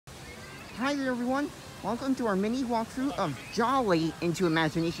Hi there everyone, welcome to our mini walkthrough of Jolly into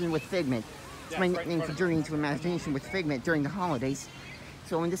Imagination with Figment. It's my nickname for Journey into Imagination with Figment during the holidays.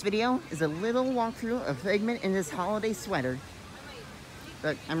 So in this video is a little walkthrough of Figment in this holiday sweater.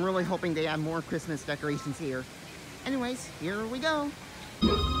 But I'm really hoping they add more Christmas decorations here. Anyways, here we go.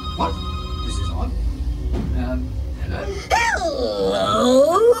 What? This is odd. Hello?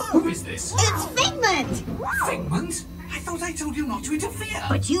 Hello? Who is this? It's Figment! Figment? I thought I told you not to interfere.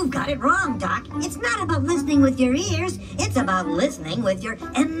 But you've got it wrong, Doc. It's not about listening with your ears. It's about listening with your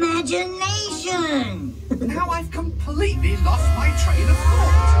imagination. Now I've completely lost my train of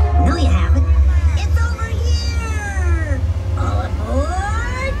thought. No, you haven't. It's over here! All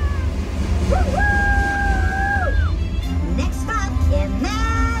aboard! Woo-hoo! Next stop,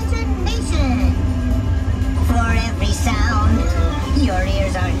 imagination. For every sound your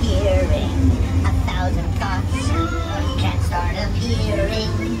ears are hearing, 1,000 thoughts can start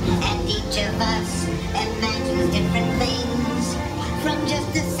appearing, and each of us imagines different things from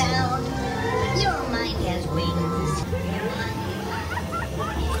just the sound. Your mind has wings.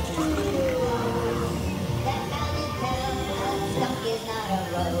 That's how you tell a skunk is not a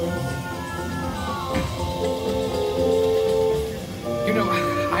rose. You know,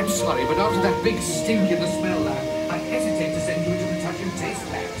 I'm sorry, but after that big stink in the smell lab, I hesitate to send you into the touch and taste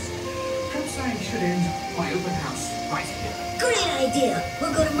labs. Perhaps I should end my open house right here. Great idea!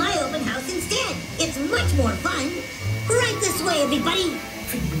 We'll go to my open house instead. It's much more fun. Right this way, everybody.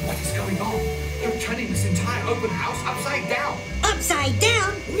 Figment, what is going on? You're turning this entire open house upside down. Upside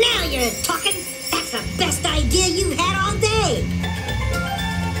down? Now you're talking. That's the best idea you've had all day.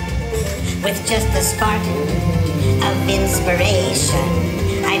 With just a spark of inspiration,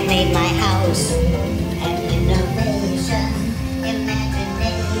 I've made my house